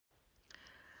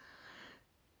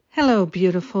Hello,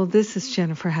 beautiful. This is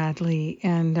Jennifer Hadley,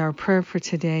 and our prayer for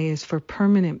today is for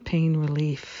permanent pain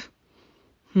relief.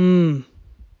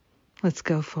 Let's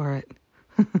go for it.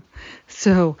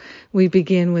 So we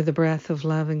begin with a breath of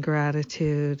love and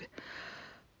gratitude.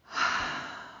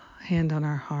 Hand on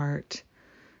our heart.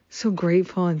 So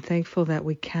grateful and thankful that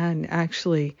we can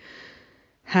actually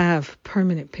have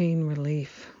permanent pain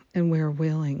relief, and we're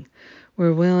willing.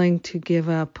 We're willing to give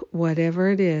up whatever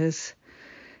it is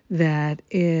that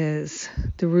is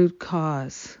the root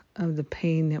cause of the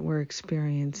pain that we're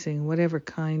experiencing, whatever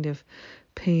kind of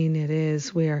pain it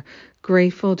is. We are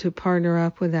grateful to partner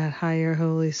up with that higher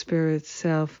Holy Spirit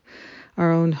self,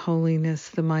 our own holiness,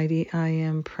 the mighty I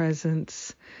Am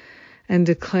presence, and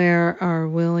declare our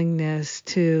willingness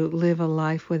to live a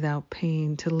life without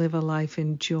pain, to live a life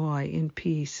in joy, in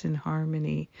peace, in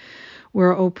harmony.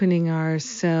 We're opening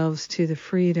ourselves to the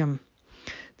freedom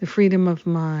of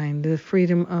mind, the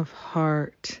freedom of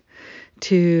heart,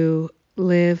 to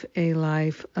live a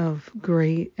life of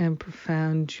great and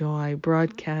profound joy,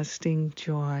 broadcasting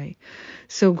joy.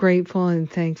 So grateful and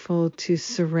thankful to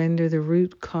surrender the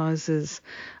root causes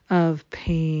of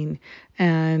pain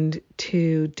and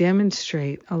to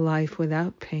demonstrate a life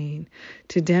without pain,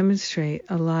 to demonstrate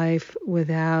a life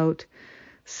without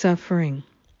suffering.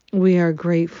 We are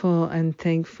grateful and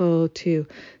thankful to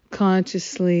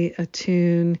consciously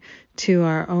attune to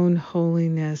our own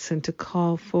holiness and to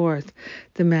call forth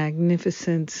the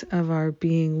magnificence of our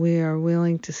being. We are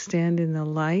willing to stand in the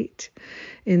light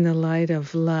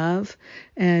of love,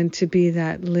 and to be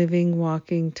that living,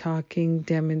 walking, talking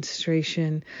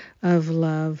demonstration of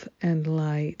love and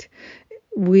light.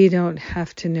 We don't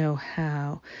have to know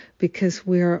how, because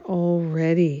we're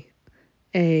already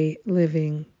a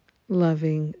living,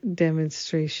 loving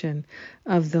demonstration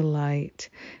of the light.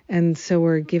 And so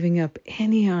we're giving up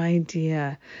any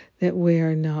idea that we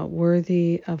are not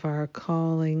worthy of our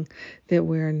calling, that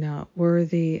we're not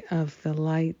worthy of the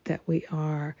light that we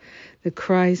are. The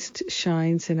Christ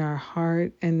shines in our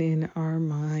heart and in our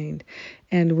mind,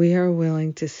 and we are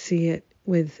willing to see it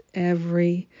with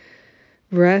every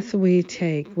breath we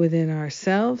take within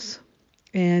ourselves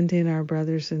and in our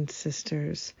brothers and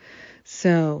sisters.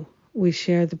 So we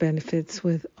share the benefits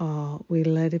with all. We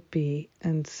let it be,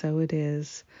 and so it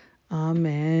is.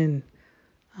 Amen.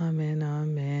 Amen.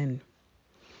 Amen.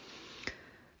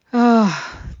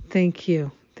 Thank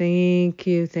you. Thank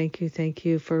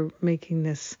you for making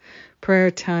this prayer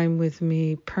time with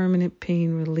me. Permanent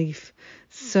pain relief,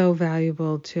 so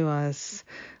valuable to us.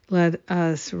 Let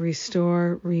us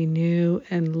restore, renew,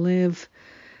 and live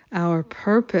our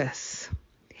purpose.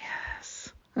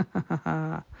 Yes.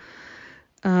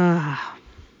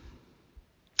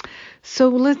 So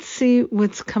let's see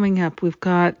what's coming up. We've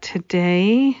got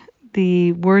today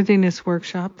the Worthiness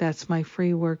Workshop. That's my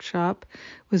free workshop.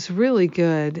 It was really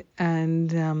good,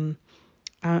 and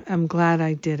I'm glad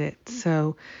I did it.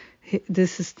 So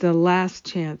this is the last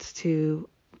chance to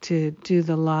do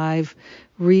the live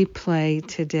replay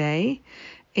today,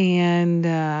 and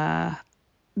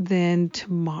then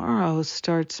tomorrow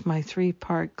starts my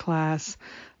 3-part class,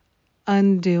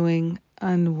 Undoing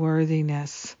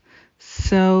Unworthiness.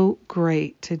 So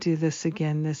great to do this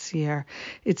again this year.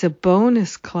 It's a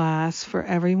bonus class for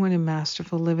everyone in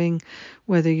Masterful Living,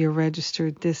 whether you're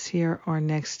registered this year or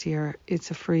next year. It's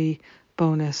a free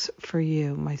bonus for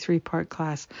you, my 3-part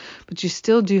class. But you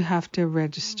still do have to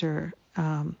register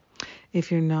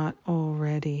if you're not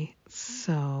already.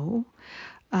 So,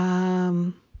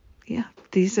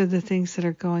 these are the things that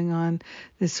are going on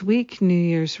this week. New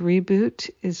Year's Reboot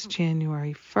is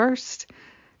January 1st.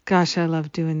 Gosh, I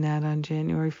love doing that on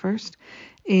January 1st.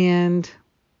 And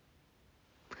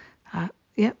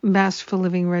Masterful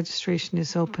Living registration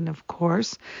is open, of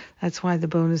course. That's why the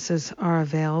bonuses are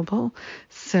available.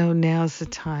 So now's the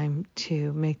time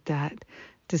to make that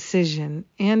decision.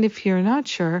 And if you're not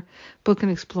sure, book an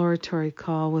exploratory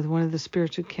call with one of the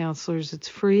spiritual counselors. It's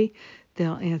free.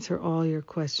 They'll answer all your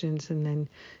questions, and then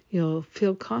you'll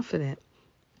feel confident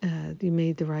you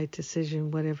made the right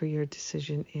decision, whatever your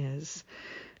decision is.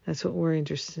 That's what we're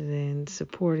interested in,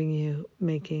 supporting you,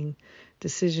 making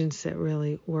decisions that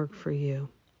really work for you.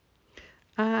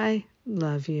 I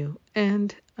love you,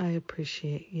 and I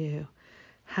appreciate you.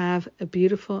 Have a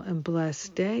beautiful and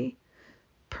blessed day,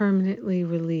 permanently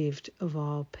relieved of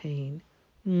all pain.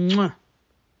 Mwah.